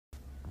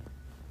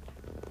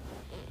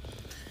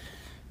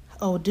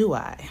Oh, do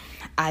I?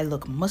 I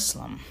look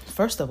Muslim.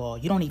 First of all,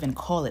 you don't even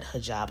call it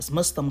hijabs.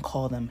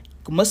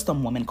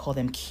 Muslim women call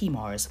them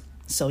khimars.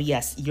 So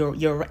yes,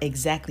 you're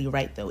exactly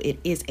right though. It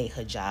is a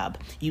hijab.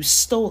 You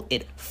stole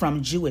it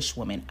from Jewish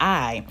women.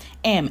 I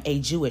am a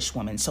Jewish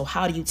woman. So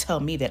how do you tell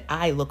me that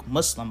I look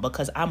Muslim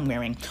because I'm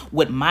wearing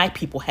what my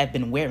people have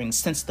been wearing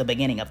since the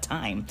beginning of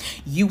time?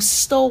 You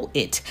stole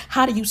it.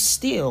 How do you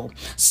steal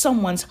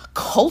someone's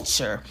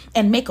culture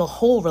and make a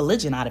whole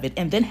religion out of it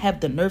and then have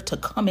the nerve to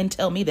come and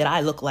tell me that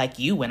I look like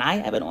you when I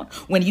have it on?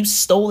 When you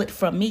stole it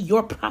from me,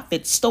 your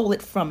prophet stole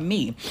it from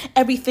me.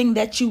 Everything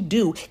that you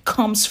do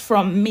comes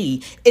from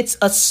me. It's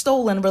a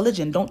stolen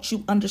religion. Don't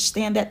you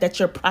understand that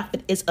your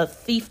prophet is a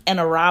thief and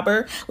a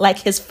robber like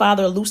his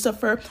father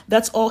Lucifer?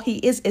 That's all he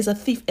is a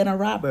thief and a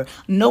robber.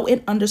 Know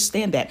and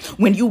understand that.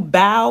 When you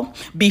bow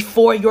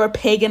before your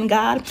pagan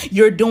god,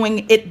 you're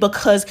doing it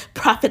because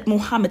Prophet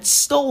Muhammad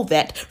stole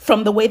that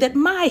from the way that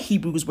my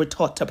Hebrews were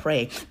taught to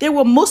pray. There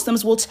were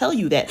Muslims will tell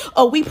you that,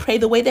 oh, we pray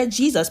the way that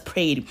Jesus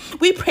prayed.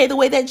 We pray the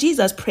way that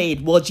Jesus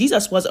prayed. Well,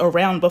 Jesus was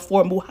around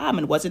before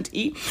Muhammad, wasn't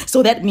he?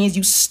 So that means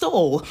you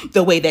stole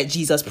the way that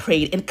Jesus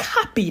prayed and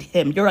copied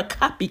him. You're a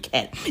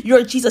copycat.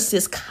 You're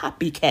Jesus's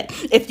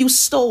copycat. If you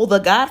stole the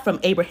God from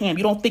Abraham,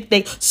 you don't think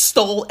they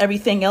stole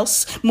everything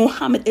else?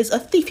 Muhammad is a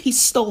thief. He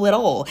stole it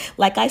all.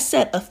 Like I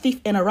said, a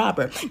thief and a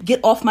robber. Get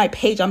off my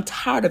page. I'm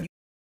tired of you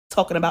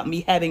talking about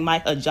me having my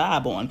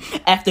hijab on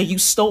after you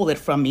stole it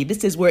from me.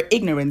 This is where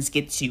ignorance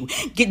gets you.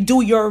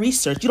 Do your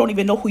research. You don't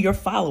even know who you're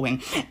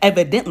following.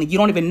 Evidently, you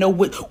don't even know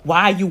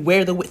why you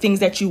wear the things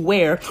that you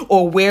wear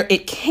or where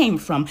it came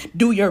from.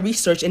 Do your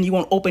research and you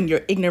won't open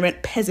your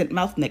ignorant peasant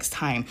mouth next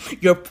time.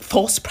 Your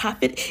false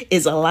prophet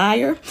is a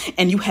liar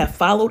and you have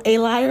followed a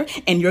liar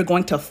and you're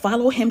going to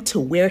follow him to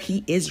where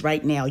he is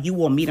right now. You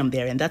will meet him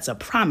there, and that's a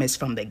promise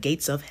from the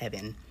gates of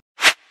heaven.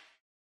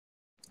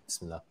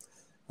 Bismillah.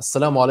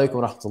 Assalamu alaikum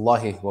wa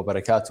rahmatullahi wa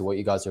barakatuh. What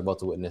you guys are about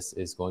to witness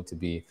is going to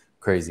be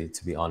crazy,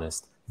 to be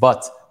honest.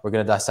 But we're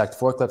going to dissect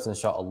 4 clips,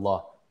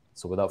 inshallah.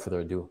 So without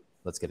further ado,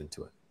 let's get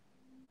into it.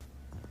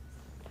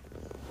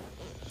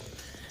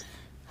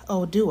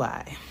 Oh, do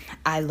I?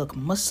 I look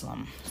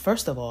Muslim.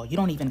 First of all, you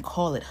don't even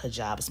call it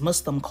hijabs.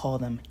 Muslim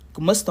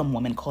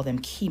women call them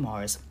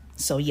khimars.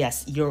 So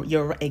yes,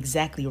 you're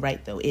exactly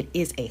right though. It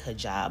is a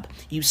hijab.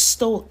 You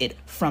stole it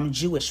from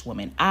Jewish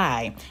women.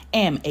 I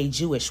am a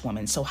Jewish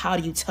woman. So how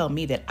do you tell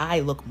me that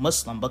I look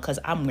Muslim because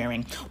I'm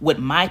wearing what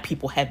my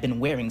people have been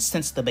wearing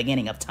since the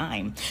beginning of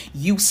time?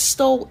 You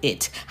stole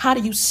it. How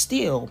do you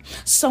steal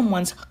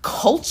someone's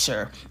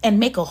culture and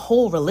make a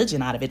whole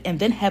religion out of it and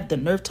then have the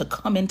nerve to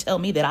come and tell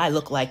me that I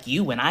look like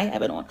you when I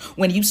have it on?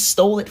 When you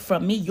stole it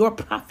from me, your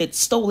prophet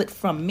stole it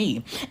from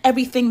me.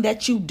 Everything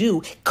that you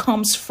do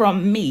comes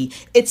from me.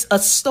 It's a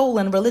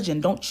stolen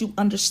religion. Don't you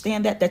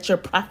understand that your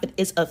prophet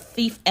is a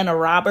thief and a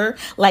robber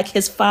like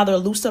his father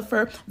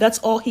Lucifer? That's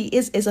all he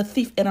is a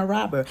thief and a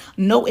robber.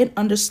 Know and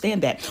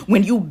understand that.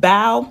 When you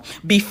bow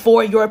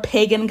before your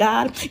pagan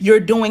god,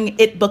 you're doing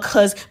it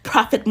because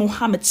Prophet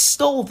Muhammad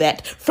stole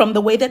that from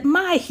the way that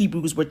my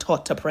Hebrews were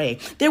taught to pray.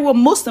 There were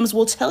Muslims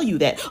will tell you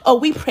that, oh,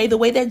 we pray the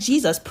way that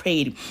Jesus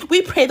prayed.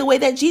 We pray the way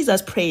that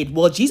Jesus prayed.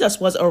 Well, Jesus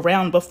was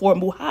around before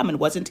Muhammad,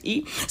 wasn't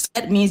he? So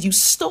that means you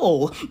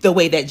stole the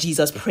way that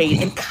Jesus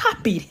prayed and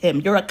copied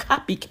him. You're a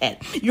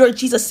copycat. You're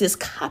Jesus's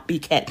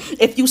copycat.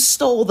 If you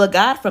stole the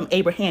God from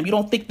Abraham, you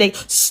don't think they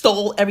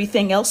stole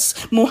everything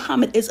else?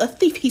 Muhammad is a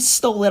thief. He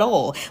stole it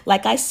all.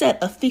 Like I said,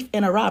 a thief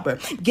and a robber.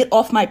 Get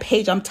off my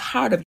page. I'm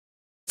tired of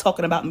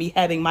talking about me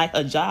having my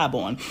hijab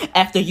on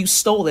after you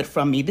stole it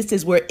from me. This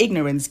is where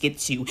ignorance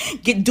gets you.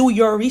 Do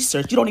your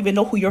research. You don't even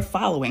know who you're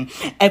following.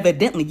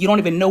 Evidently, you don't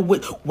even know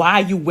why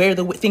you wear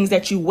the things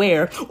that you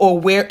wear or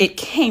where it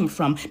came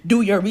from.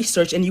 Do your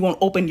research and you won't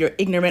open your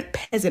ignorant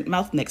peasant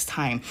mouth next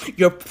time.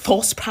 Your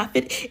false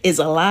prophet is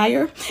a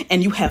liar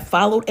and you have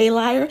followed a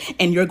liar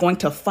and you're going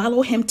to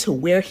follow him to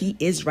where he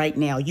is right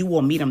now. You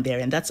will meet him there,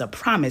 and that's a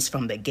promise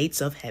from the gates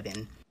of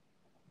heaven.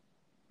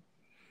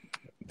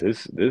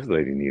 This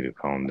lady need to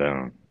calm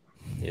down.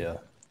 Yeah.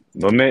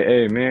 But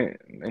man,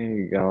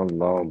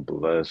 Allah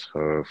bless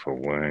her for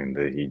wearing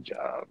the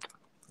hijab.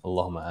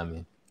 Allahumma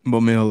ameen. But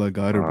may Allah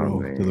guide her,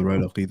 bro, to the right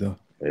aqidah.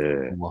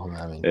 Yeah.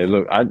 Allahumma ameen. Hey,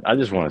 look, I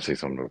just want to say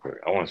something real quick.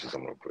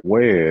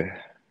 Where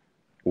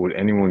would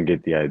anyone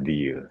get the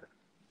idea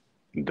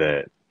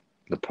that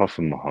the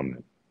Prophet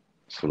Muhammad,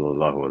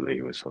 sallallahu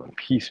alaihi wasallam,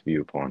 peace be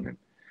upon him,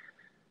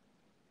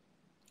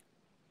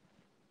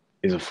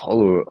 is a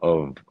follower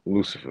of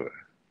Lucifer,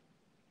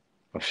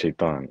 of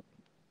Shaitan,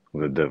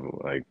 of the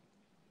devil? Like,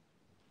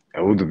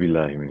 A'udhu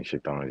billahi minash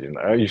shaitanir rajim.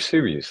 Are you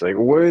serious? Like,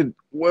 where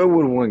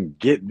would one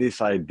get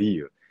this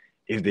idea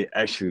if they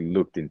actually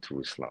looked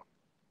into Islam?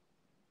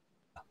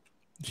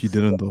 She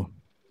didn't, though.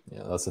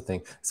 Yeah, that's the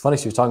thing. It's funny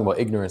she was talking about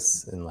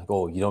ignorance and like,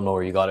 oh, you don't know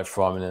where you got it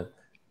from, and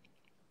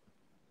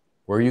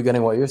where are you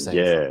getting what you're saying?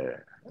 Yeah.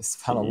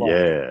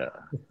 SubhanAllah.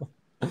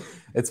 Yeah.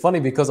 It's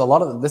funny because a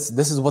lot of this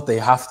is what they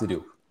have to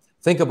do.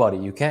 Think about it.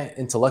 You can't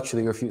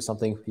intellectually refute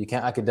something. You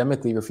can't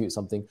academically refute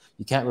something.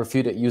 You can't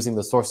refute it using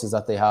the sources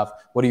that they have.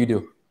 What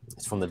do?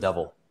 It's from the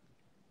devil.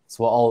 It's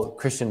what all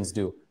Christians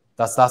do.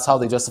 That's how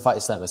they justify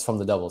Islam. It's from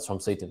the devil. It's from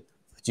Satan.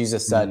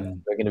 Jesus said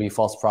they're going to be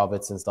false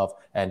prophets and stuff,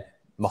 and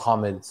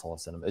Muhammad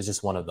is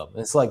just one of them.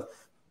 It's like,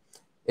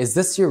 is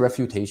this your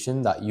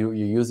refutation that you're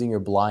using your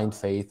blind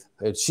faith?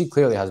 She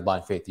clearly has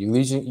blind faith. You're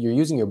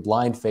using your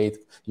blind faith,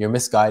 your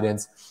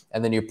misguidance,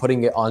 and then you're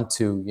putting it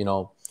onto,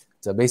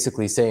 to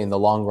basically say in the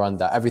long run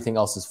that everything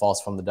else is false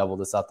from the devil,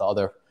 this, that, the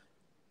other.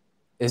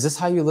 Is this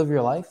how you live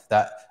your life?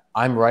 That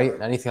I'm right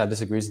and anything that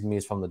disagrees with me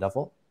is from the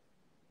devil?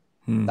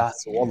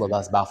 That's wallah,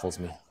 that baffles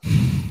me.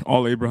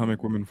 All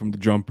Abrahamic women from the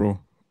jump, bro,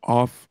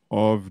 off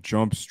of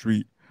Jump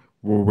Street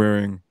were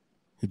wearing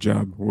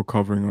hijab, were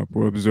covering up,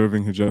 were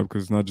observing hijab,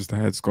 because it's not just a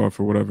headscarf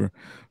or whatever.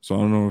 So I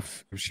don't know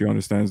if she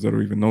understands that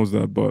or even knows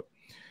that, but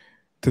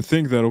to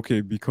think that,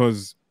 okay,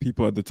 because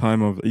people at the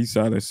time of Isa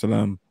alayhi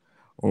salam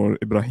or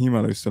Ibrahim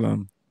alayhi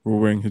salam were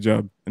wearing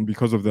hijab, and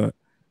because of that,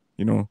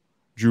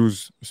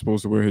 Jews are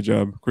supposed to wear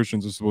hijab,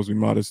 Christians are supposed to be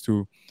modest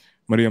too,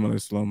 Maryam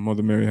alayhi salam,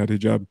 Mother Mary had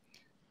hijab,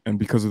 and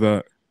because of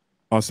that,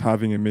 us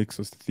having it makes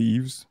us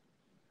thieves.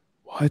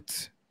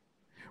 What?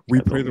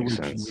 We pray the way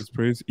Jesus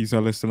prays, Isa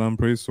alayhi salam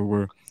prays, so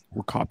we're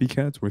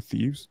copycats, we're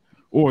thieves?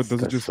 Or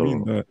does it just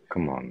mean that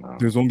come on now,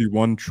 there's only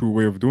one true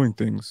way of doing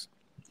things?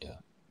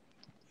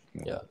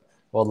 Yeah.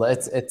 Well,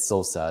 it's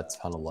so sad,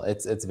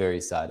 subhanAllah. It's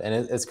very sad. And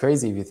it's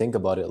crazy if you think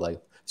about it. Like,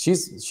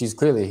 she's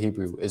clearly a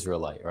Hebrew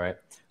Israelite, right?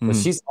 But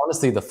she's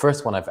honestly the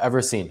first one I've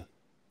ever seen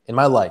in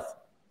my life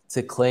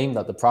to claim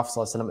that the Prophet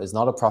ﷺ is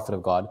not a prophet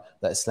of God,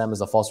 that Islam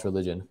is a false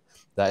religion,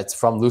 that it's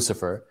from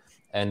Lucifer,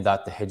 and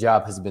that the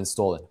hijab has been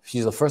stolen.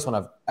 She's the first one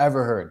I've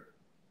ever heard.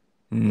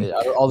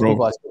 All the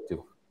people I spoke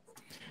to.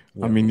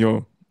 I mean,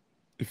 yo,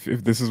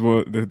 if this is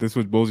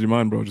what blows your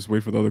mind, bro, just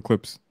wait for the other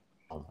clips.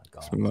 Oh my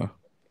God. Bismillah.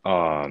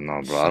 Oh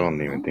no, bro! I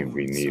don't even think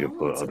we need to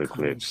put other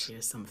clips.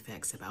 Share some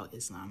facts about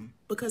Islam,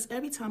 because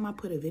every time I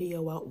put a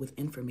video out with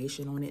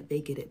information on it, they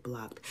get it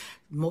blocked.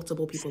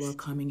 Multiple people are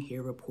coming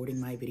here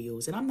reporting my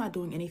videos, and I'm not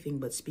doing anything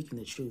but speaking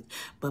the truth.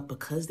 But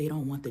because they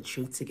don't want the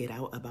truth to get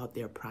out about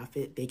their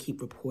prophet, they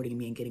keep reporting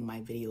me and getting my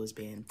videos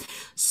banned.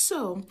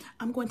 So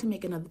I'm going to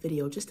make another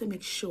video just to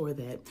make sure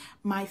that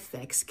my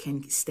facts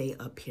can stay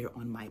up here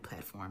on my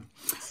platform.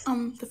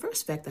 The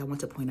first fact I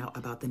want to point out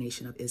about the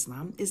Nation of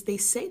Islam is they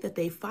say that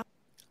they follow.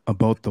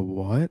 About the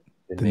what?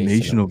 The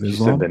Nation of You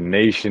Islam? said the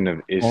Nation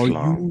of Islam.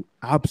 Are you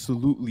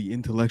absolutely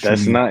intellectually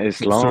That's not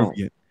Islam.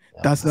 subservient?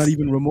 That's not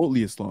even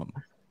remotely Islam.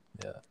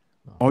 Yeah.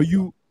 Are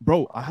you,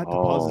 bro? I had to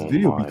pause this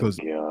video because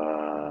God.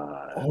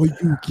 are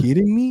you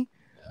kidding me?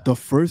 The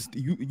first,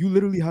 you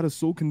literally had us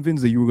so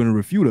convinced that you were going to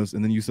refute us,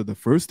 and then you said the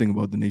first thing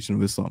about the Nation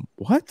of Islam.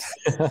 What?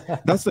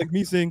 That's like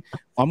me saying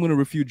I'm going to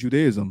refute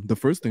Judaism. The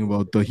first thing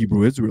about the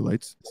Hebrew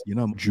Israelites, you're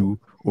not Jew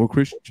or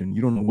Christian.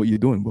 You don't know what you're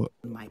doing, but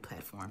my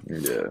platform.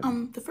 Yeah.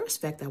 The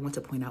first fact I want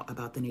to point out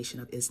about the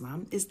Nation of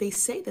Islam is they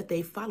say that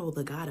they follow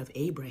the God of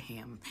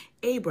Abraham.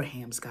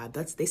 Abraham's God.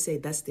 They say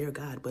that's their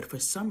God. But for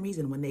some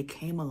reason, when they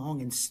came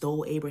along and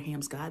stole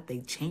Abraham's God, they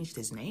changed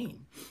his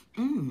name.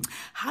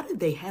 How did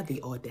they have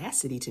the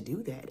audacity to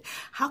do that?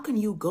 How can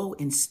you go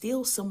and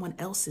steal someone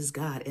else's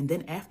God, and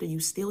then after you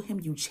steal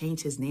him, you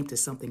change his name to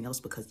something else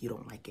because you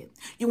don't like it?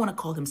 You want to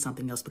call him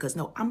something else because,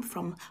 no, I'm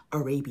from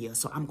Arabia,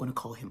 so I'm going to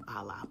call him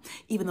Allah,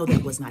 even though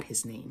that was not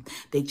his name.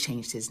 They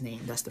changed his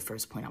name. That's the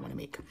first point I want to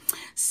make.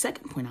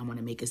 Second point I want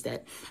to make is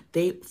that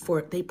they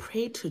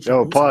prayed to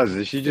Jerusalem. Yo, pause.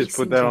 Did she just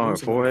put that on her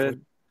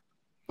forehead?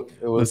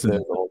 It was there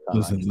the whole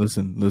time.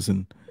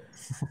 Listen.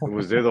 It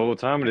was there the whole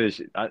time.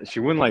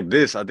 She went like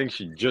this. I think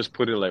she just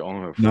put it like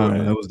on her No,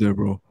 forehead. that was there,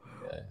 bro.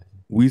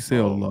 We say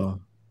Allah.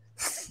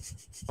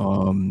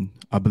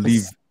 I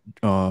believe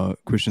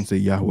Christians say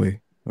Yahweh,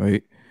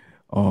 right?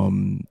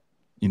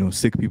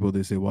 Sikh people,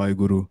 they say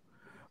Waheguru.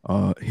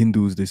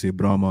 Hindus, they say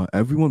Brahma.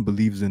 Everyone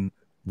believes in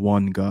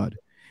one God.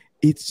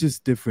 It's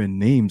just different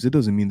names. It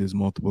doesn't mean there's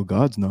multiple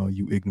gods now,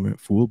 you ignorant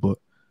fool. But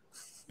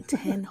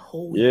 10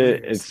 whole Yeah,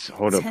 years. it's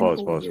hold up, 10 pause.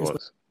 whole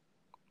years.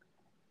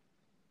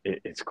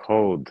 It's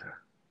called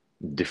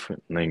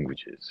different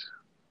languages.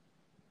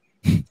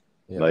 Yeah.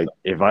 Like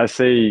if I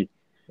say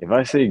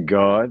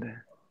God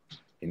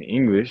in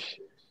English,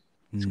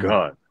 it's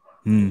God.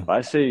 If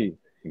I say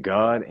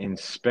God in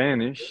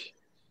Spanish,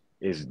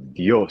 it's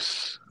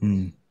Dios.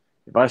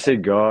 If I say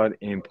God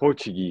in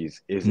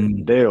Portuguese, it's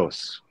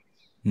Deus.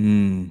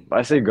 If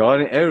I say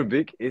God in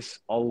Arabic, it's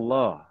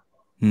Allah.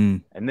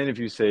 And then if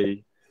you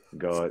say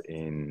God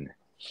in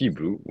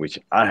Hebrew, which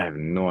I have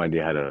no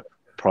idea how to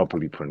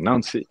properly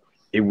pronounce it,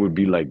 it would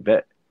be like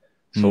that.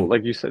 So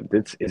like you said,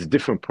 it's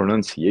different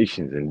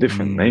pronunciations in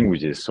different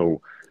languages.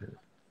 So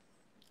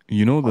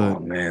you know that, oh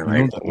man,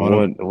 like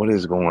what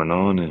is going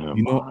on in her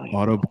mind?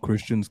 Arab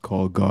Christians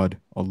call God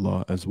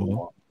Allah as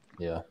well.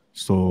 Yeah.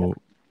 So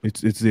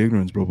It's the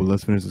ignorance, bro. But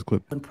let's finish this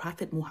clip. When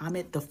Prophet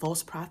Muhammad, the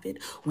false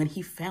prophet, when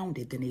he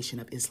founded the Nation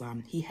of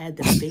Islam, he had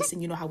them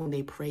facing, you know how when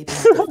they pray, they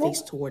have to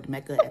face toward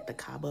Mecca at the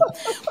Kaaba?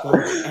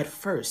 Well, at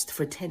first,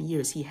 for 10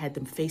 years, he had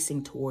them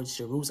facing towards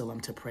Jerusalem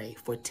to pray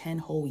for 10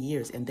 whole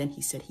years. And then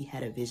he said he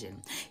had a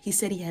vision. He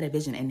said he had a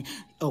vision,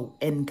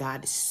 and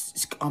God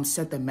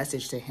sent the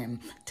message to him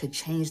to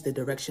change the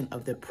direction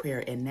of the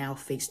prayer and now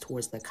face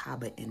towards the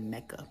Kaaba in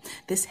Mecca.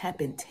 This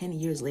happened 10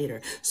 years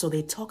later. So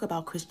they talk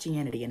about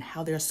Christianity and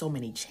how there are so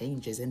many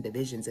changes and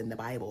divisions in the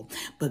Bible.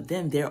 But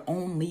then their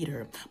own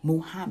leader,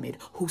 Muhammad,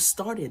 who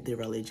started the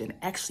religion,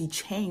 actually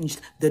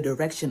changed the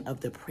direction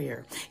of the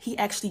prayer. He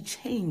actually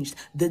changed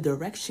the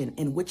direction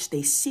in which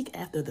they seek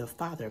after the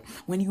Father.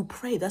 When you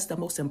pray, that's the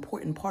most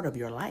important part of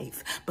your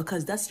life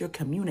because that's your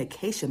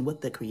communication with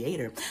the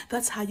Creator.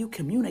 That's how you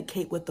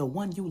communicate with the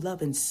one you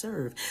love and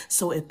serve.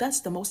 So if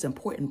that's the most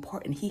important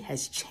part and he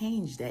has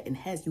changed that and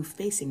has you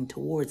facing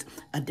towards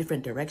a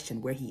different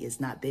direction where he is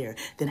not there,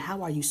 then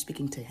how are you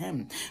speaking to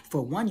him?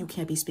 For one, you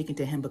can't be speaking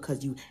to him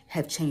because you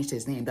have changed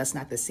his name. That's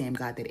not the same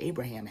God that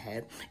Abraham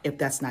had. If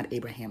that's not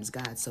Abraham's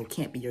God, so it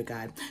can't be your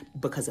God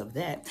because of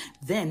that.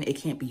 Then it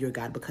can't be your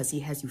God because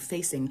he has you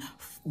facing,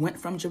 went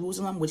from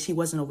Jerusalem, which he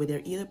wasn't over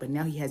there either, but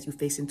now he has you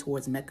facing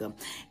towards Mecca.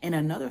 And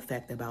another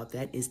fact about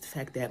that is the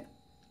fact that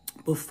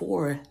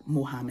before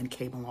Muhammad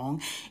came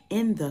along,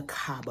 in the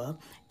Kaaba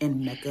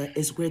in Mecca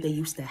is where they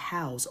used to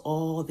house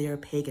all their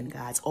pagan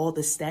gods. All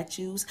the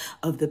statues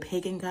of the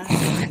pagan gods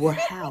were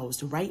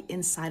housed right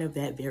inside of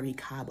that very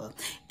Kaaba.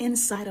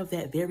 Inside of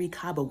that very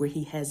Kaaba where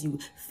he has you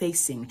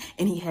facing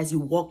and he has you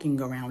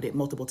walking around it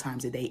multiple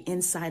times a day.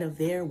 Inside of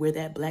there where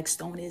that black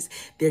stone is,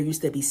 there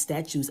used to be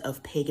statues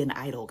of pagan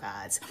idol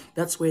gods.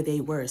 That's where they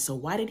were. So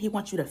why did he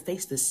want you to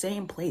face the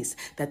same place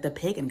that the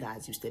pagan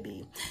gods used to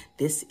be?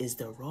 This is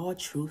the raw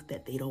truth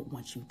that they don't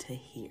want you to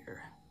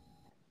hear.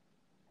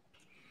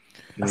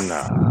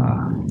 Nah.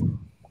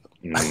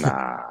 I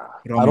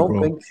don't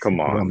bro. think. Come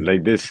on, Rami.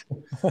 like this.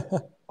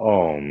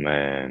 Oh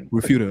man.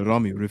 Refute it,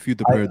 Rami. Refute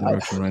the prayer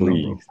direction right now, bro.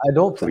 Please, I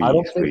don't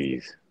think.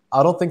 please.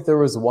 I don't think there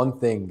was one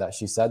thing that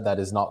she said that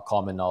is not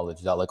common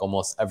knowledge that like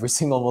almost every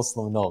single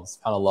Muslim knows.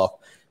 SubhanAllah.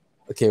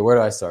 Okay, where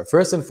do I start?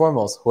 First and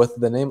foremost, with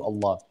the name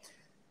Allah.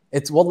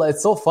 It's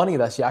so funny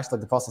that she actually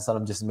like the Prophet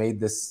ﷺ just made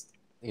this,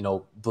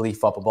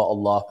 belief up about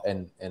Allah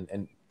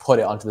and put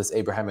it onto this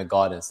Abrahamic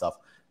God and stuff.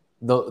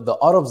 The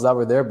Arabs that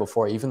were there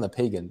before, even the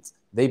pagans,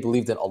 they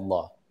believed in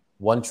Allah,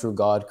 one true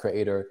God,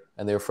 creator,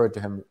 and they referred to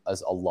him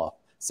as Allah.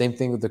 Same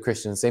thing with the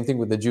Christians, same thing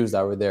with the Jews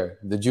that were there.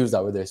 The Jews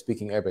that were there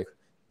speaking Arabic,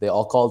 they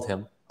all called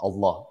him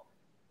Allah.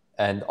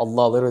 And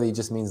Allah literally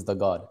just means the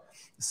God.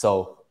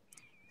 So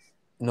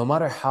no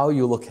matter how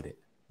you look at it,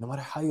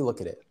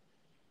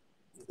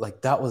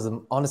 like that was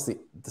honestly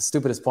the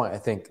stupidest point I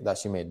think that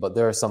she made. But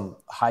there are some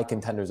high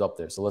contenders up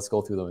there. So let's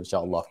go through them,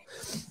 inshallah.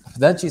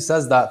 Then she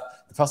says that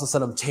the Prophet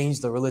ﷺ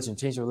changed the religion.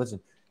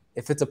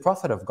 If it's a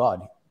prophet of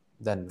God,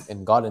 then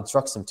and God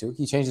instructs him to,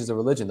 he changes the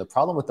religion. The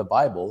problem with the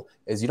Bible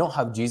is you don't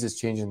have Jesus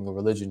changing the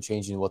religion,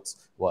 changing what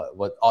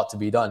ought to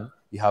be done.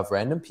 You have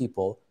random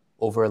people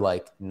over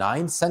like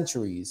 9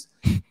 centuries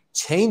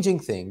changing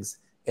things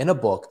in a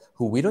book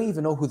who we don't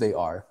even know who they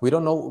are. We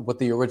don't know what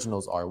the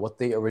originals are, what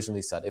they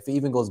originally said, if it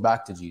even goes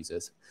back to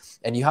Jesus.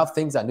 And you have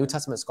things that New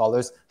Testament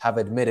scholars have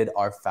admitted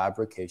are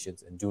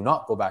fabrications and do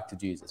not go back to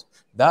Jesus.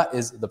 That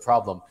is the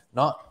problem,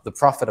 not the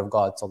Prophet of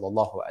God,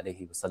 sallallahu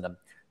alaihi wasallam,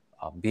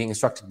 being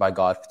instructed by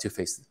God to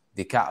face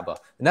the Kaaba.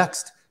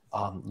 Next,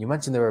 you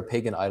mentioned there were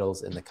pagan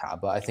idols in the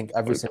Kaaba. I think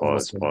every single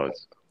Muslim...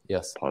 Pause.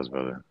 Yes. Pause,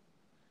 brother.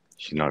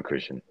 She's not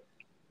Christian.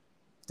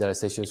 Did I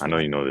say she was? I know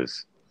you know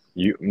this.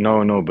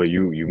 But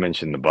you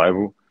mentioned the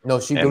Bible. No,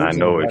 she and I believes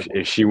know in the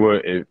if she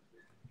were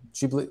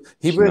she Hebrew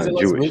she's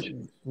not Israelites.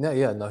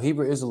 Jewish.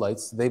 Hebrew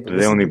Israelites.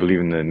 They only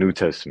believe in the New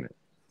Testament.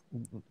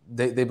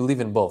 They believe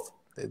in both.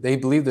 They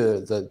believe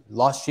the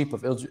lost sheep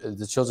of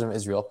the children of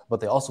Israel, but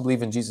they also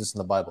believe in Jesus in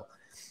the Bible.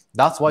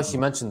 That's why she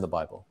mentioned the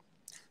Bible.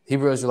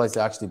 Hebrew Israelites,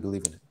 they actually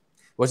believe in it,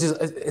 which is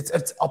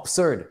it's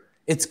absurd.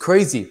 It's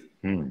crazy.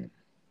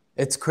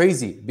 It's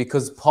crazy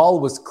because Paul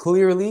was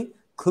clearly,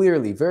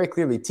 very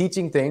clearly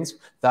teaching things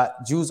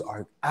that Jews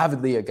are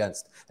avidly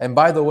against. And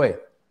by the way,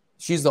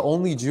 she's the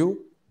only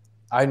Jew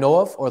I know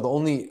of, or the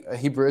only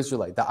Hebrew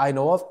Israelite that I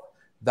know of,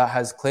 that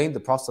has claimed the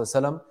Prophet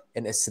ﷺ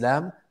in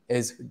Islam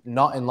is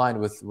not in line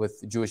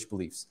with Jewish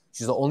beliefs.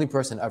 She's the only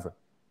person ever,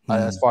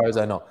 as far as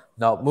I know.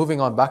 Now,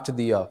 moving on back to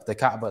the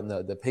Kaaba and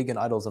the pagan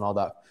idols and all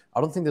that, I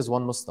don't think there's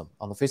one Muslim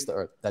on the face of the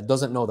earth that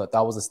doesn't know that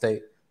was the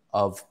state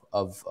of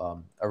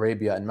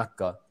Arabia and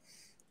Mecca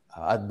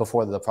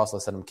before the Prophet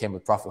ﷺ came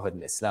with prophethood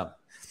in Islam.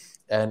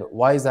 And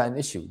why is that an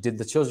issue? Did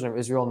the children of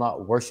Israel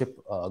not worship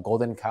a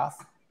golden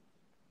calf?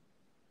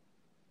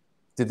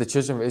 Did the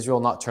children of Israel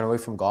not turn away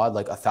from God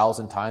like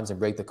 1,000 times and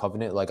break the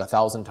covenant like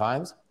 1,000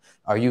 times?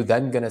 Are you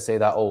then going to say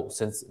that,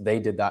 since they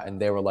did that and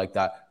they were like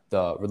that,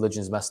 the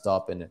religion's messed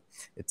up and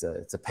it's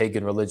a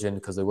pagan religion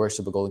because they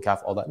worship a golden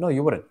calf, all that? No,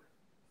 you wouldn't.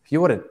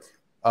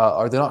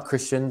 Are there not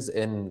Christians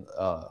in,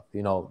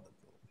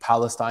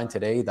 Palestine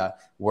today that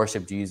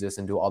worship Jesus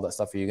and do all that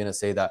stuff, are you going to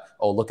say that,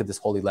 oh, look at this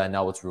holy land,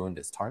 now it's ruined,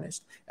 it's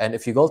tarnished? And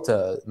if you go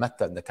to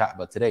Mecca and the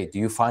Kaaba today, do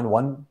you find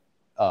one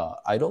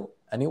idol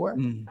anywhere?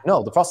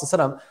 No, the Prophet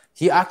ﷺ,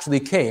 he actually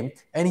came,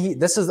 and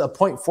this is a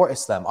point for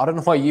Islam. I don't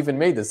know why you even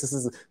made this.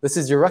 This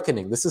is your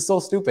reckoning. This is so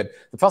stupid.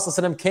 The Prophet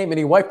ﷺ came and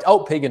he wiped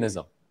out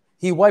paganism.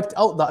 He wiped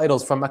out the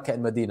idols from Mecca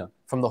and Medina,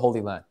 from the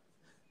Holy Land.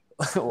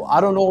 I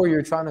don't know where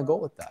you're trying to go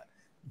with that.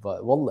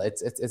 But wallah,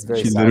 it's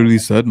very She sad. literally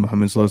said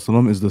Muhammad sallallahu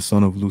alaihi wasallam is the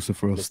son of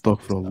Lucifer.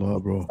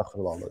 Astaghfirullah, bro.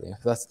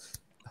 That's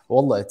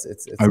wallah,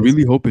 it's I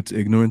really hope it's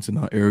ignorance and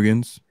not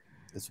arrogance.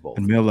 it's both.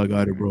 And may Allah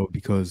guide her, bro,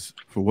 because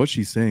for what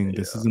she's saying,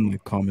 this isn't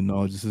like common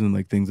knowledge. This isn't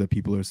like things that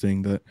people are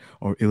saying that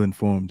are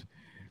ill-informed.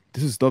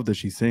 This is stuff that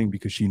she's saying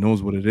because she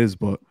knows what it is,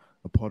 but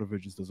a part of her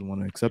just doesn't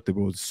want to accept it,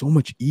 bro. There's so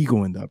much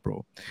ego in that,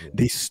 bro.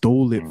 They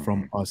stole it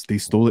from us. They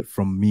stole it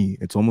from me.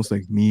 It's almost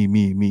like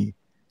me.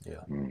 Yeah.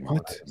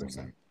 What?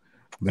 100%.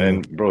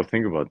 And bro,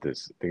 think about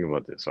this.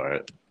 All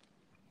right.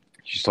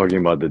 She's talking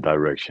about the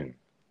direction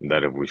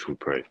that of which we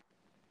pray.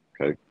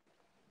 Okay.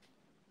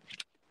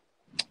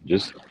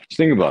 Just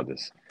think about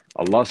this.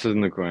 Allah says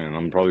in the Quran, and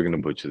I'm probably going to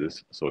butcher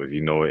this, so if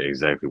you know it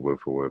exactly word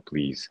for word,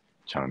 please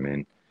chime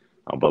in.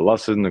 But Allah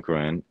says in the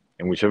Quran,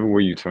 and whichever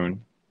way you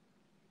turn,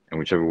 and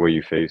whichever way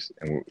you face,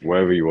 and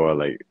wherever you are,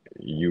 like,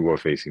 you are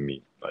facing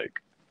me.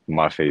 Like,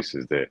 my face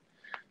is there.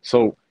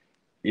 So,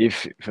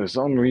 if for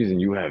some reason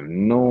you have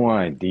no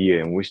idea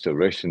in which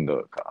direction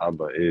the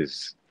Kaaba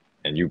is,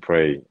 and you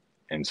pray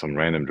in some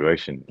random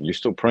direction, you're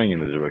still praying in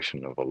the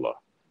direction of Allah.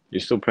 You're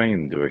still praying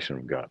in the direction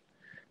of God.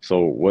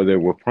 So whether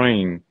we're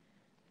praying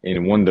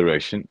in one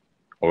direction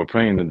or we're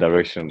praying in the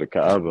direction of the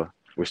Kaaba,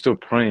 we're still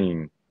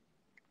praying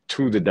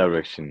to the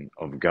direction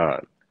of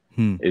God.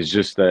 It's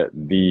just that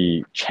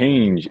the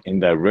change in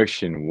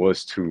direction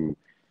was to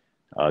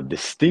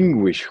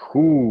distinguish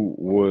who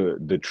were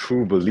the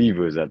true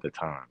believers at the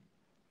time.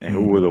 And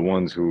who were the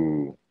ones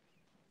who,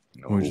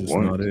 or just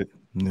not it.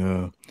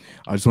 Yeah.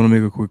 I just want to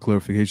make a quick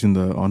clarification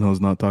that Anhel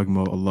is not talking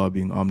about Allah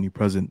being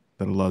omnipresent,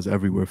 that Allah is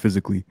everywhere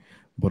physically,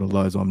 but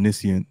Allah is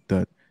omniscient,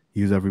 that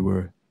He is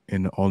everywhere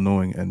in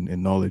all-knowing and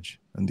in knowledge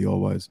and the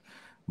all-wise.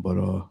 But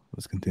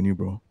let's continue,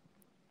 bro.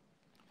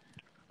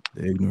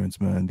 The ignorance,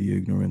 man, the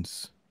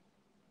ignorance.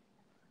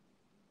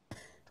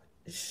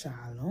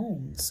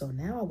 Shalom. So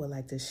now I would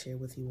like to share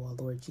with you all,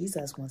 Lord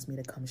Jesus wants me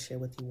to come share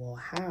with you all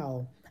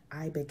how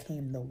I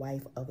became the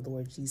wife of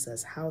Lord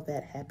Jesus, how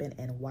that happened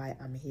and why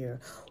I'm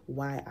here,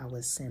 why I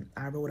was sent.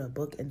 I wrote a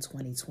book in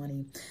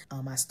 2020.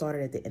 I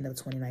started at the end of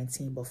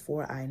 2019.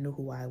 Before I knew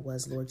who I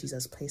was, Lord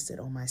Jesus placed it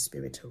on my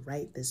spirit to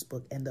write this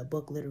book. And the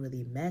book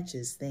literally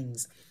matches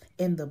things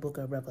in the book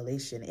of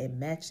Revelation. It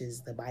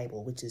matches the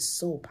Bible, which is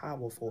so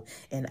powerful.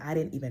 And I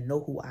didn't even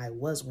know who I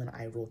was when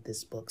I wrote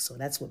this book. So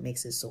that's what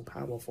makes it so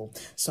powerful.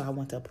 So I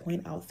want to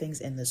point out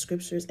things in the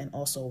scriptures and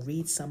also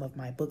read some of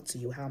my book to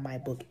you, how my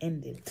book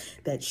ended,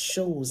 that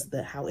shows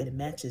how it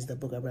matches the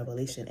book of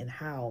Revelation and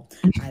how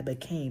I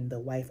became the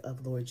wife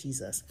of Lord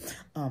Jesus.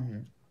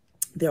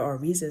 There are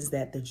reasons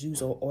that the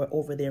Jews are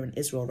over there in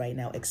Israel right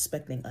now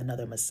expecting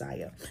another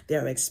Messiah.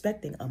 They're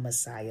expecting a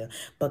Messiah,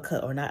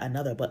 or not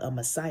another, but a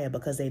Messiah,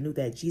 because they knew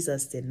that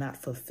Jesus did not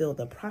fulfill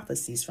the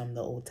prophecies from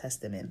the Old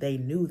Testament. They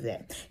knew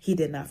that He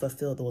did not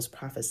fulfill those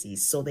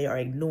prophecies. So they are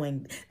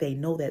ignoring, they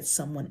know that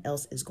someone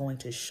else is going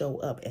to show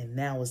up, and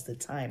now is the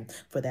time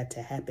for that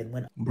to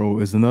happen.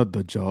 Bro, isn't that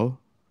Dajjal?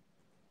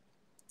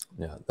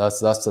 Yeah, that's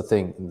the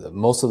thing.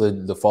 Most of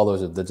the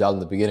followers of Dajjal in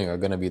the beginning are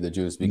going to be the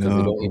Jews because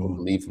they don't even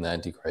believe in the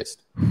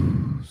Antichrist.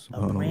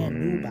 A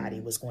brand new body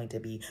was going to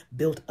be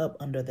built up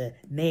under the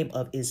name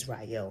of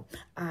Israel.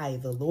 I,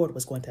 the Lord,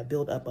 was going to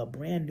build up a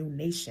brand new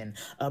nation,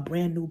 a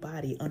brand new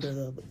body under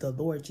the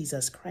Lord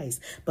Jesus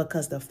Christ,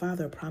 because the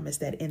Father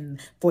promised that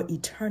for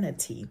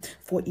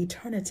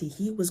eternity,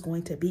 He was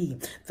going to be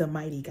the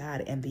mighty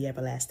God and the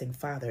everlasting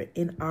Father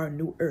in our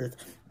new earth.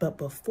 But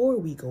before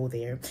we go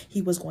there,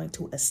 He was going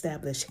to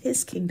establish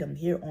His kingdom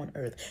here on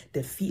earth,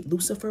 defeat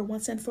Lucifer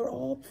once and for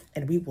all,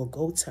 and we will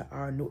go to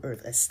our new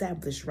earth,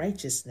 establish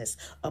righteousness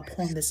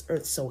upon this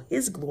earth so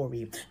His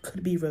glory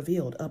could be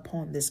revealed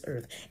upon this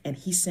earth. And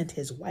He sent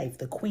His wife,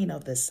 the Queen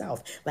of the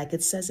South, like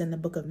it says in the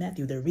book of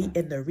Matthew,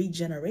 in the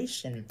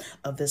regeneration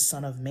of the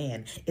Son of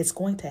Man. It's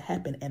going to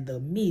happen, and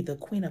the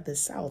Queen of the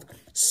South,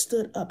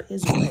 stood up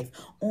His wife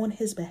on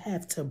His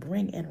behalf to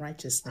bring in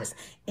righteousness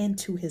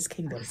into His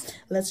kingdom.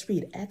 Let's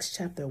read Acts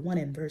chapter 1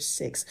 and verse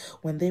 6.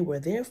 When they were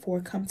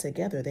therefore come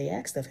together, they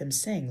asked of Him,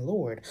 saying,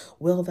 Lord,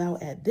 will Thou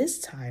at this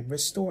time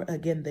restore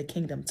again the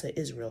kingdom to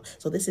Israel?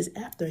 So this is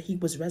after He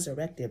was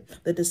resurrected.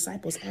 The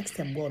disciples asked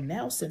Him, well,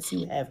 now since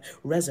You have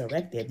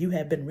resurrected, You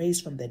have been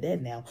raised from the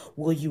dead now,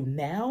 will You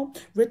now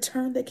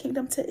return the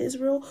kingdom to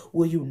Israel?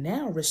 Will You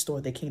now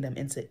restore the kingdom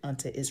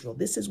unto Israel?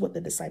 This is what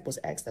the disciples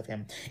asked of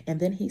Him. And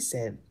then He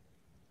said,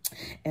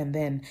 And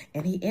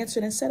he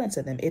answered and said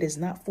unto them, It is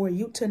not for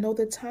you to know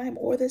the time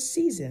or the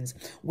seasons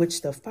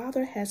which the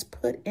Father has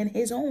put in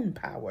his own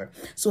power.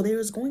 So there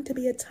is going to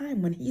be a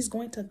time when he's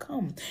going to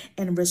come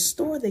and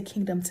restore the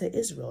kingdom to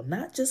Israel.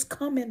 Not just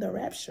come in the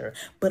rapture,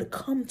 but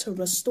come to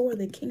restore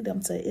the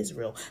kingdom to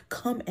Israel.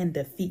 Come and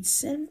defeat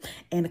sin,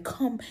 and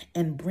come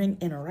and bring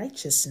in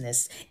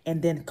righteousness,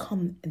 and then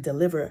come and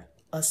deliver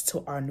us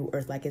to our new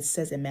earth, like it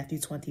says in Matthew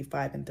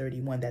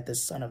 25:31, that the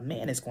Son of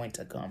Man is going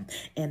to come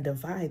and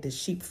divide the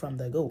sheep from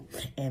the goat.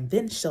 And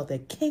then shall the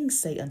king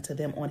say unto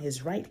them on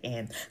his right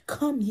hand,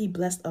 Come ye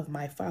blessed of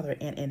my Father,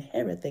 and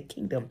inherit the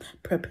kingdom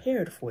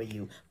prepared for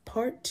you.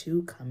 Part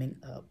 2 coming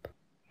up.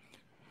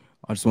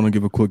 I just want to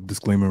give a quick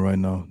disclaimer right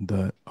now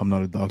that I'm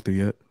not a doctor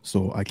yet,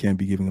 so I can't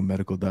be giving a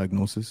medical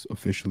diagnosis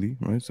officially,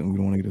 right? So we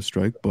don't want to get a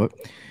strike. But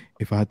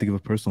if I had to give a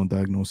personal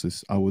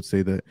diagnosis, I would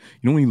say that,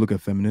 when you look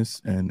at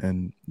feminists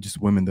and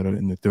just women that are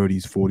in their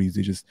 30s,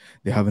 40s,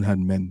 they haven't had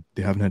men,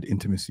 they haven't had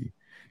intimacy.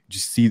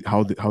 Just see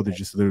how they're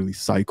just literally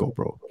psycho,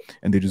 bro,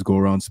 and they just go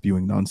around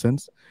spewing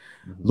nonsense.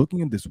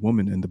 Looking at this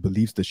woman and the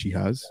beliefs that she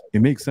has,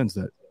 it makes sense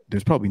that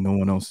there's probably no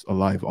one else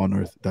alive on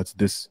earth that's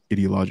this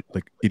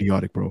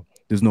idiotic, bro.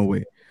 There's no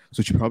way.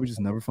 So she probably just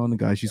never found a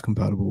guy she's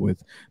compatible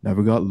with,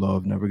 never got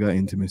love, never got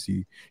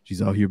intimacy. She's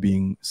out here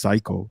being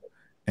psycho,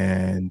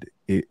 and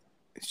it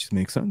just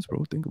makes sense,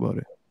 bro. Think about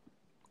it.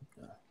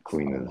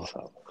 Queen of the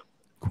South.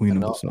 Queen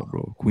of the South,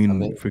 bro.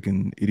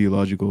 Freaking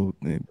ideological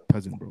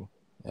peasant, bro.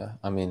 Yeah,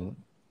 I mean,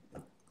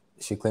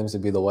 she claims to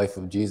be the wife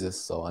of Jesus,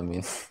 so I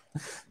mean,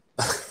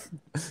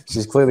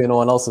 she's clearly no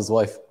one else's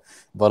wife.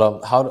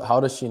 But how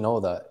does she know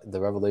that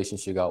the revelation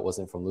she got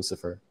wasn't from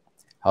Lucifer?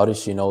 How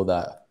does she know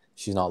that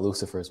she's not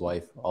Lucifer's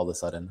wife all of a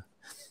sudden,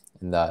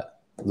 and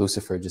that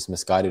Lucifer just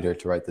misguided her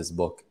to write this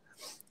book?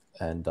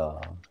 And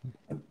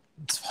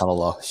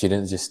subhanAllah, she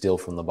didn't just steal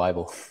from the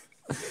Bible.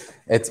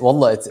 It's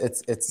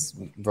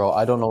bro,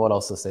 I don't know what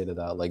else to say to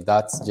that. Like,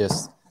 that's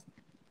just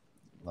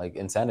like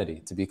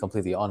insanity, to be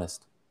completely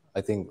honest.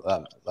 I think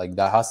like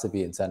that has to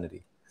be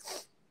insanity.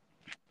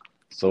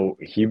 So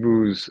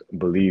Hebrews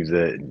believe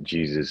that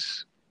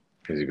Jesus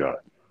is God.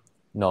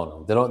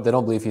 No, they don't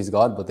believe he's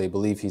God, but they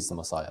believe he's the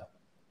Messiah.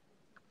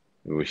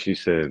 Well, she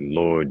said,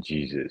 Lord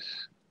Jesus.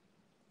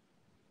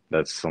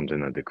 That's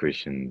something that the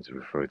Christians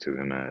refer to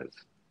him as.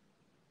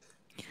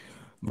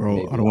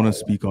 Bro, I don't want to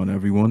speak on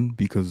everyone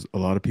because a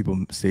lot of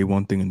people say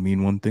one thing and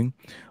mean one thing.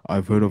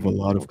 I've heard of a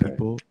lot of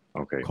people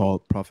call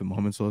Prophet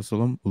Muhammad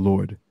SAW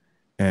Lord,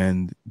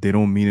 and they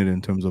don't mean it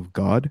in terms of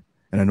God.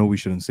 And I know we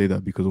shouldn't say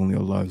that because only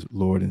Allah is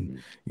Lord and,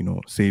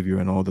 Savior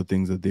and all the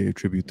things that they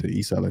attribute to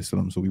Isa alayhi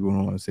salam. So we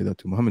won't want to say that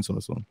to Muhammad SAW.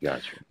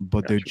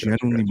 But they're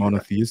genuinely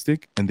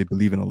monotheistic, and they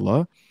believe in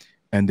Allah,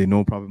 and they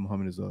know Prophet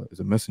Muhammad is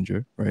a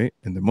messenger, right?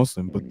 And they're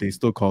Muslim, but they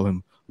still call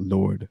him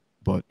Lord.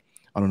 But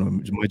I don't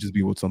know, it might just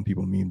be what some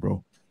people mean,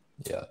 bro.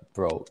 Yeah,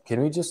 bro.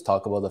 Can we just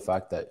talk about the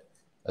fact that,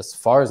 as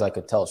far as I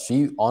could tell,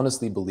 she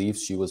honestly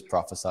believes she was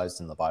prophesized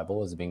in the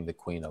Bible as being the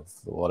queen of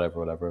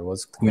whatever it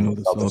was. Queen of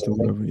the South or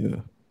whatever, yeah.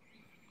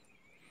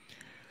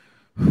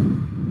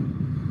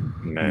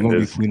 Man, you're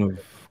gonna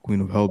be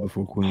queen of hell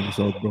before queen of the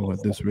South, bro,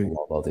 at this rate.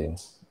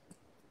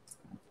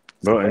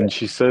 Bro, and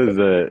she says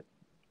that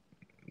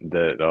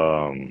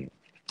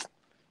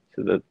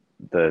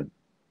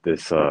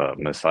this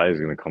Messiah is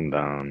gonna come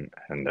down,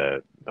 and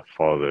that the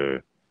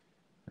Father,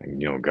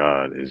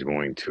 God is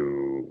going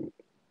to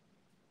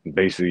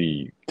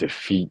basically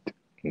defeat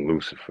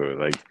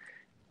Lucifer,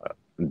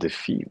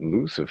 defeat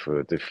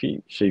Lucifer,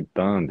 defeat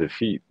Shaitan,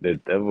 defeat the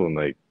devil.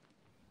 Like,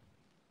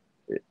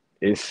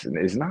 it's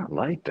not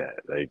like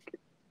that. Like,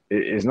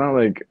 it's not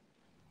like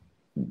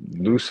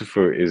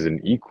Lucifer is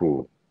an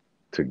equal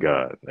to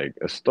God. Like,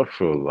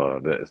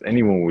 astaghfirullah, that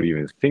anyone would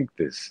even think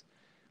this.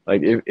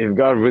 Like, if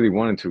God really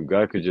wanted to,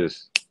 God could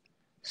just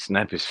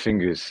snap his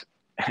fingers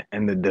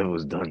and the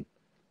devil's done.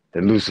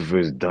 That Lucifer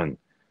is done.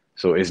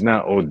 So it's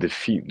not,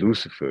 defeat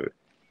Lucifer.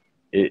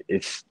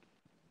 It's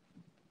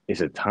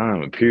a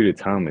period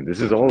of time. And this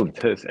is all a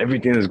test.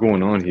 Everything that's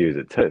going on here is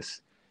a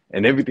test.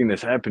 And everything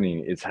that's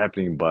happening, it's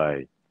happening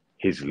by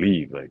his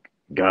leave. Like,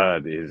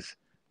 God is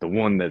the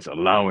one that's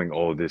allowing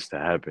all this to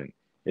happen.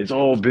 It's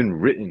all been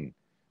written.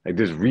 Like,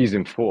 there's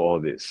reason for all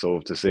this. So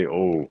to say,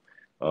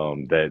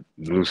 that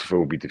Lucifer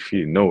will be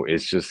defeated, no,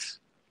 it's just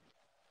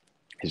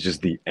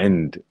the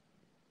end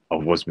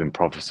of what's been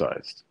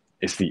prophesied.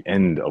 It's the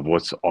end of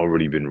what's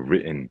already been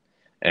written.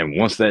 And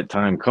once that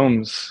time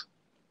comes,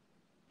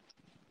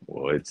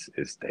 well, it's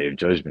day of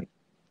judgment.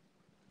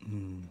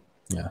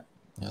 Yeah,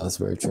 that's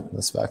very true.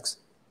 That's facts.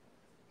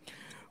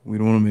 We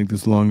don't want to make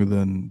this longer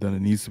than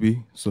it needs to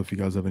be. So if you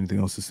guys have anything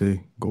else to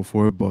say, go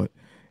for it. But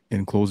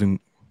in closing,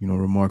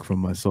 remark from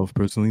myself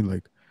personally,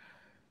 like,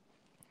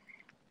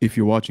 if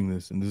you're watching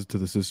this, and this is to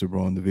the sister,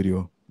 bro, on the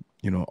video,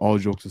 all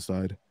jokes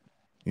aside,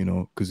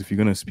 because if you're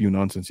going to spew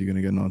nonsense, you're going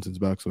to get nonsense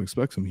back. So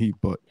expect some heat.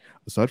 But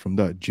aside from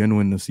that,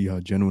 genuine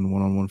nasiha, genuine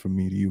one-on-one from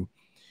me to you.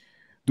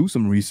 Do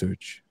some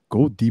research.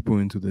 Go deeper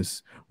into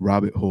this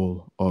rabbit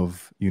hole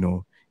of,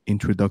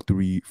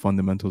 introductory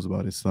fundamentals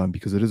about Islam,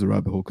 because it is a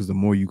rabbit hole. Because the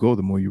more you go,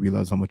 the more you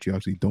realize how much you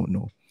actually don't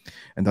know.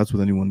 And that's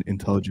with anyone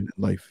intelligent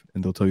in life.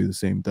 And they'll tell you the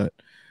same, that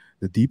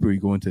the deeper you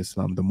go into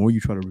Islam, the more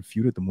you try to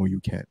refute it, the more you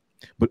can't.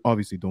 But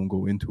obviously don't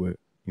go into it,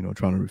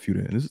 trying to refute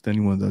it. And this is to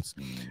anyone that's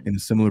in a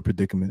similar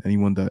predicament,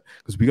 anyone that,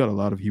 because we got a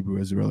lot of Hebrew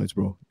Israelites,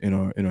 bro, in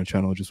our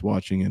channel, just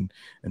watching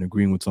and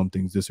agreeing with some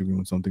things, disagreeing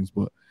with some things.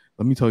 But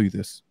let me tell you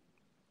this.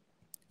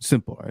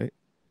 Simple, right?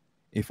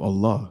 If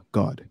Allah,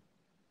 God,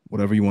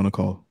 whatever you want to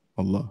call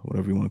Allah,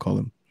 whatever you want to call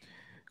him,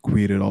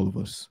 created all of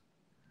us,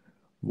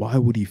 why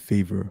would he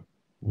favor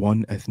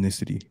one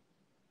ethnicity,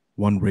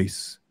 one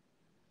race,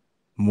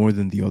 more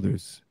than the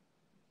others?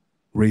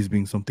 Race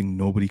being something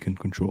nobody can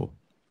control.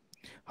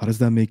 How does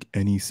that make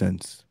any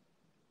sense?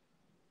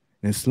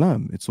 In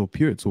Islam, it's so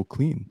pure, it's so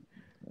clean.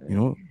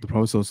 The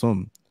Prophet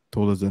ﷺ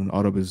told us that an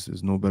Arab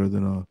is no better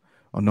than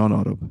a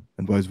non-Arab,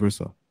 and vice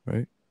versa,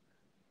 right?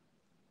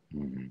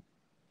 Mm-hmm.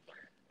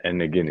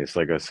 And again, it's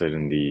like I said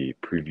in the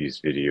previous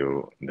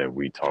video that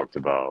we talked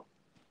about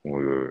when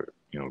we were,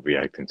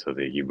 reacting to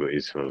the Hebrew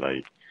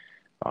Israelite.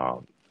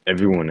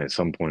 Everyone at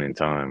some point in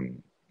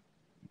time,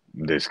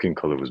 their skin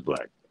color was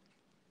black.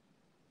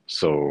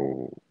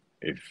 So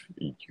if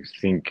you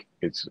think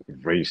it's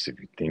race, if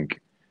you think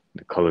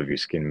the color of your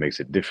skin makes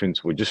a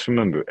difference, well, just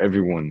remember,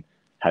 everyone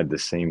had the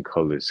same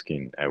color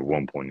skin at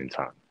one point in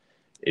time.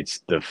 It's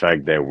the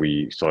fact that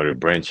we started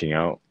branching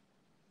out,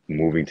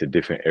 moving to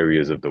different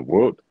areas of the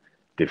world,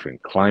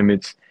 different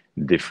climates,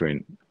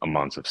 different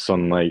amounts of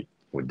sunlight.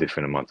 With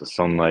different amounts of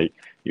sunlight,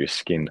 your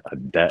skin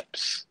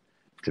adapts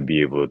to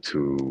be able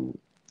to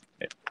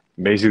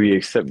basically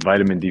accept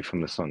vitamin D from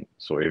the sun.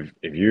 So if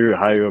you're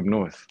higher up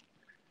north,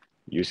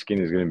 your skin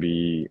is going to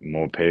be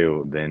more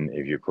pale than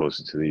if you're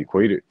closer to the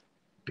equator,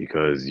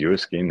 because your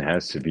skin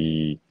has to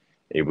be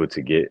able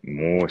to get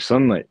more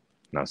sunlight.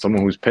 Now,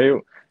 someone who's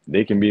pale,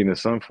 they can be in the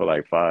sun for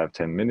like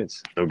 5-10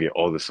 minutes. They'll get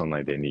all the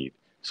sunlight they need.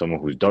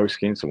 Someone who's dark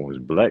skinned, someone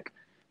who's black,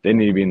 they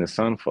need to be in the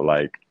sun for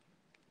like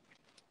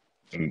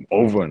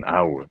over an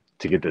hour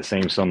to get the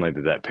same sunlight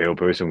that pale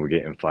person will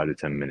get in 5 to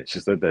 10 minutes.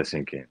 Just let that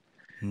sink in,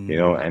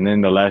 And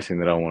then the last thing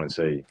that I want to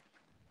say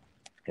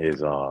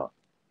is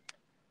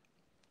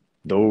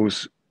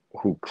those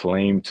who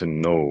claim to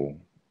know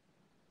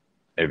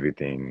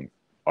everything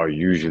are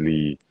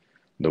usually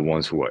the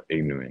ones who are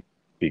ignorant,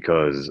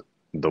 because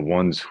the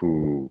ones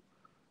who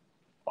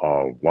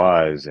are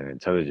wise and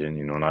intelligent,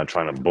 not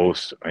trying to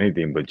boast or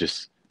anything, but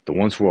just the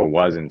ones who are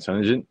wise and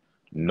intelligent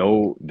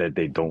know that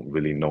they don't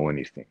really know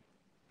anything.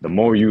 The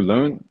more you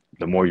learn,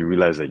 the more you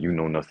realize that you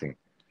know nothing.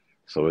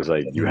 So it's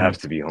like you have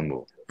to be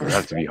humble. You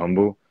have to be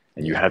humble,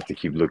 and you have to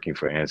keep looking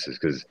for answers,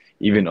 because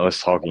even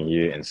us talking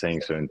here and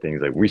saying certain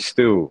things, like, we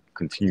still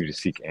continue to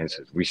seek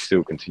answers. We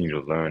still continue to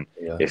learn.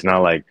 Yeah. It's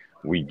not like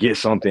we get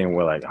something and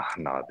we're like,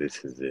 nah,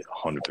 this is it,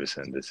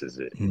 100%, this is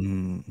it.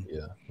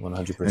 Yeah,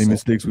 100%. Any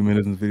mistakes we made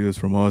in the videos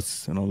from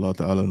us, and Allah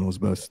Ta'ala knows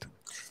best.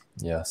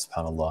 Yeah,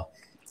 subhanAllah.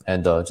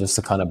 And just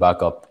to kind of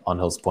back up on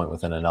Hill's point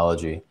with an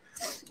analogy,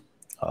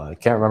 I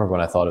can't remember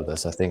when I thought of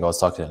this. I think I was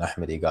talking to an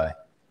Ahmadi guy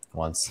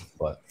once,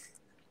 but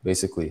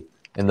basically,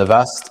 in the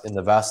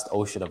vast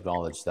ocean of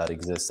knowledge that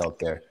exists out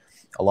there,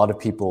 a lot of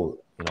people,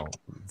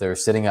 they're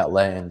sitting at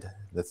land,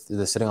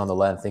 they're sitting on the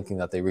land thinking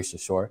that they reached the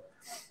shore.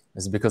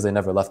 It's because they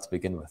never left to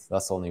begin with.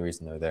 That's the only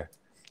reason they're there.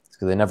 It's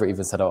because they never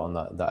even set out on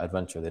that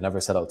adventure. They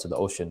never set out to the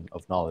ocean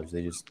of knowledge.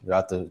 They're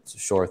at the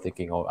shore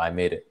thinking, oh, I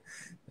made it.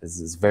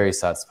 It's very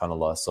sad,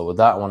 subhanAllah. So with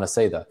that, I want to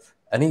say that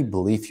any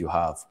belief you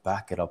have,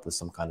 back it up with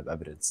some kind of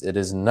evidence. It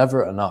is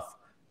never enough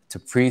to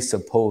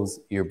presuppose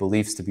your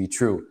beliefs to be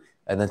true,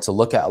 and then to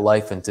look at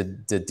life and to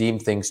deem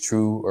things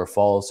true or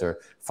false or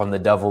from the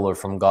devil or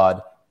from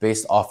God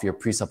based off your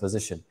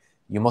presupposition.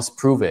 You must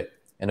prove it.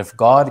 And if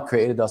God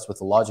created us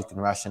with logic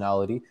and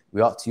rationality,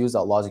 we ought to use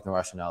that logic and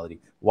rationality.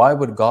 Why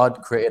would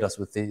God create us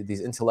with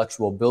these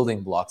intellectual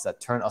building blocks that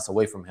turn us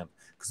away from him?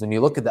 Because when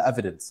you look at the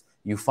evidence,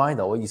 you find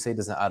that what you say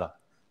doesn't add up.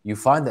 You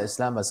find that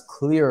Islam has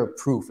clear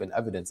proof and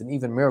evidence and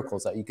even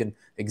miracles that you can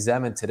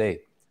examine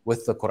today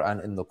with the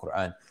Quran, in the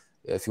Quran.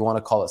 If you want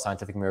to call it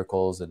scientific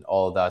miracles and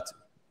all of that,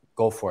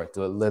 go for it.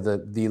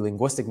 The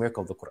linguistic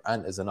miracle of the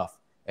Quran is enough,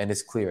 and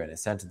it's clear, and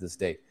it's sent to this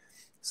day.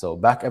 So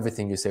back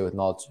everything you say with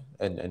knowledge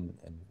and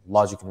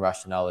logic and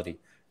rationality.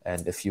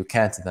 And if you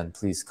can't, then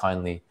please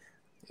kindly,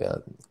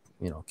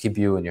 keep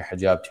you and your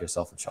hijab to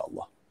yourself,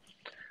 inshallah.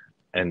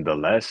 And the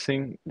last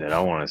thing that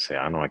I want to say,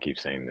 I know I keep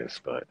saying this,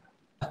 but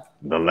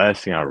the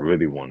last thing I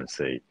really want to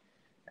say,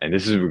 and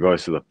this is in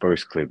regards to the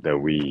first clip that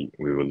we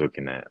were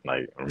looking at,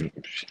 like,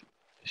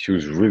 she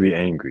was really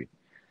angry.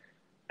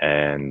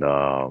 And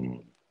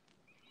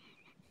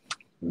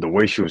the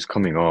way she was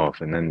coming off,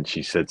 and then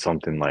she said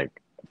something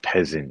like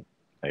peasant,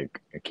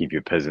 like, keep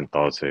your peasant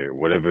thoughts or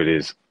whatever it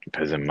is,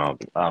 peasant mouth.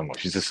 I don't know.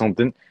 She said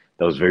something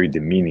that was very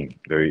demeaning,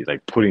 very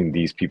like putting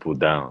these people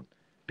down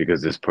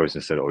because this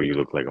person said, oh, you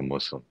look like a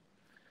Muslim,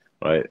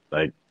 right?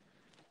 Like,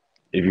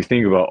 if you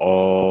think about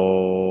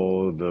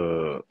all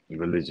the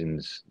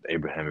religions, the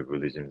Abrahamic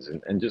religions,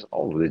 and just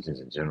all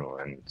religions in general,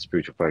 and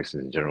spiritual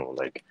practices in general,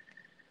 like,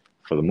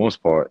 for the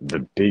most part, the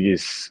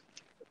biggest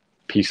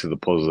piece of the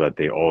puzzle that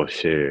they all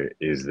share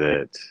is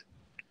that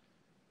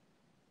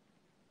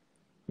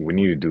we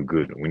need to do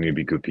good. We need to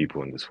be good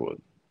people in this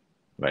world.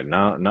 Right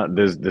now, not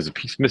there's a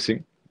piece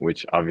missing,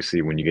 which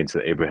obviously when you get into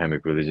the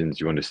Abrahamic religions,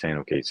 you understand,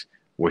 okay, it's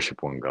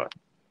worship on God,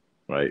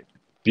 right?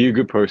 Be a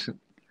good person,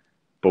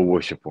 but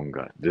worship on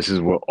God. This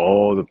is what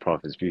all the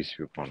prophets, peace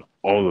be upon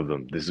all of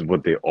them, this is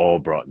what they all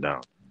brought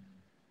down.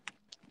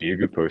 Be a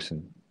good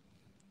person,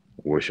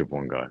 worship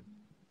on God.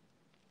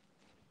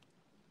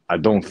 I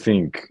don't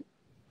think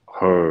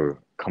her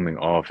coming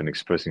off and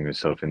expressing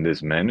herself in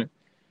this manner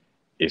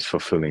is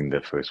fulfilling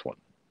the first one.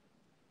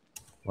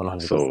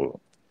 100%. So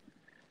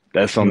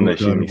that's something that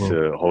she needs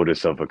to hold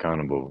herself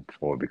accountable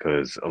for,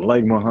 because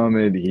like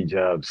Muhammad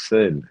Hijab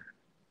said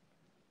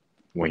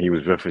when he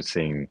was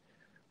referencing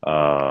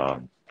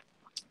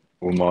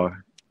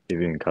Umar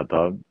ibn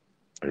Khattab,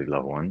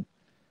 radiallahu anhu.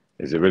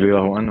 Is it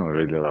radiallahu anhu or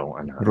radiallahu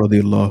anha?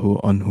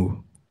 Radiallahu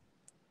anhu.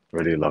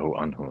 Radiallahu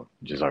anhu.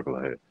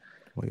 Jazakallah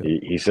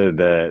khair. He said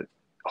that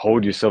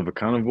hold yourself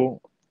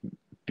accountable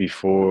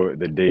before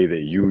the day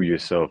that you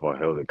yourself are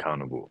held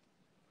accountable.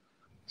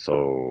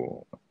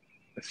 So,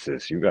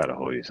 sis, you gotta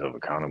hold yourself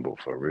accountable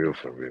for real,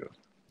 for real.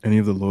 Any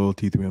of the loyal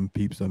T3M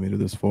peeps that made it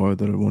this far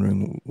that are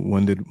wondering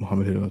when did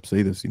Muhammad Hijab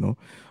say this,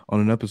 on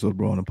an episode,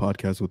 bro, on a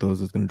podcast with us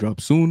that's gonna drop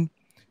soon,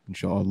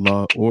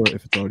 inshallah, or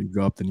if it's already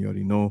dropped, then you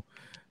already know.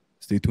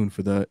 Stay tuned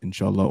for that,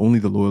 inshallah. Only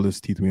the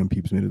loyalist T3M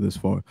peeps made it this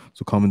far.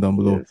 So comment down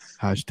below,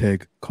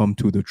 hashtag come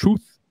to the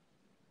truth.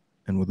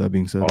 And with that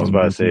being said, I was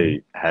about to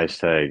say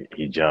hashtag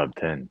hijab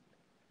 10.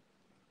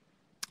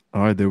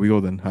 All right, there we go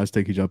then.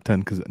 Hashtag hijab 10,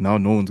 because now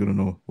no one's gonna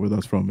know where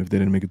that's from if they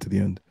didn't make it to the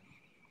end.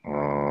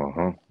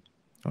 Uh-huh.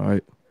 All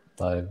right.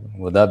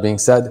 With that being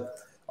said,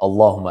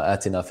 Allahumma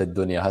atina fid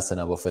dunya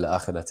hasana wa fil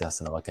akhirati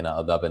hasana wa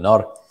qina adhab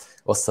an-nar.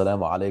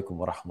 Wassalamu alaikum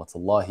wa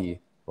rahmatullahi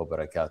wa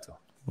barakatuh.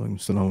 Wa alaikum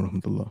assalam wa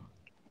rahmatullah.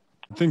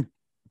 I think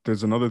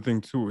there's another thing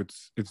too.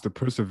 It's the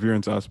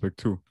perseverance aspect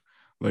too.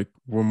 Like,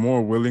 we're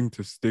more willing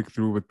to stick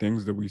through with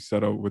things that we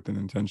set out with an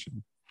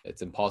intention.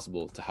 It's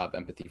impossible to have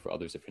empathy for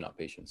others if you're not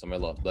patient. So may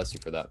Allah bless you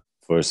for that.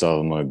 First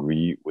off, I'm gonna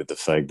agree with the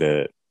fact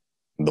that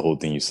the whole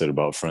thing you said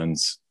about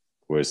friends,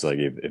 where it's like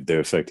if they're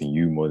affecting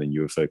you more than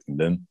you're affecting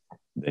them,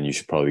 then you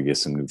should probably get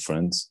some new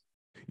friends.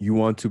 You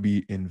want to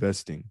be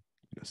investing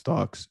in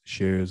stocks,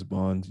 shares,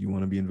 bonds. You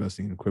want to be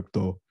investing in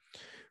crypto,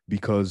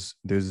 because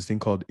there's this thing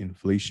called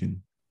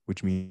inflation,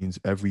 which means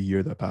every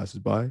year that passes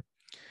by,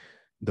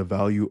 the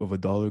value of a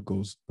dollar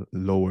goes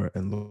lower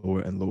and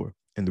lower and lower.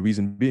 And the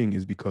reason being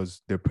is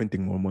because they're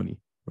printing more money,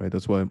 right?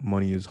 That's why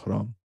money is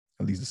haram.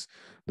 At least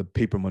the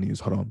paper money is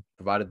haram.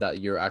 Provided that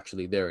you're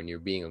actually there and you're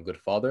being a good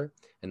father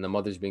and the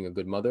mother's being a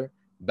good mother,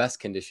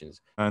 best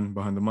conditions. And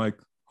behind the mic,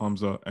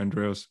 Hamza,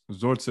 Andreas,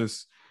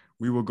 Zortsis,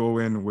 we will go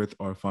in with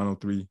our final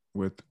three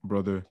with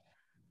brother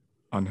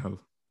Angel,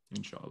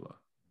 inshallah.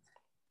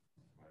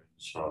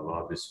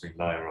 Inshallah,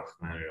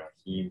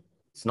 Bismillahirrahmanirrahim.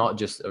 It's not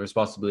just a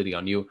responsibility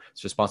on you,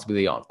 it's a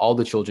responsibility on all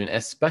the children,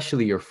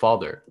 especially your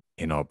father.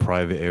 In our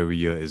private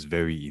area is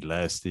very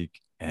elastic,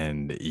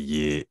 and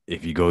yeah,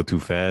 if you go too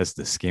fast,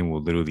 the skin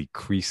will literally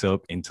crease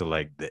up into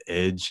like the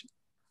edge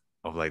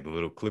of like the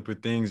little clipper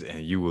things,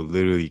 and you will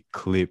literally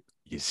clip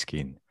your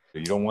skin.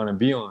 You don't want to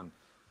be on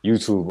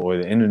YouTube or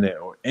the internet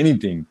or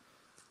anything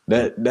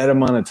that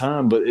amount of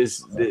time, but it's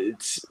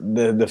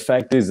the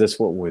fact is that's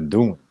what we're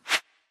doing.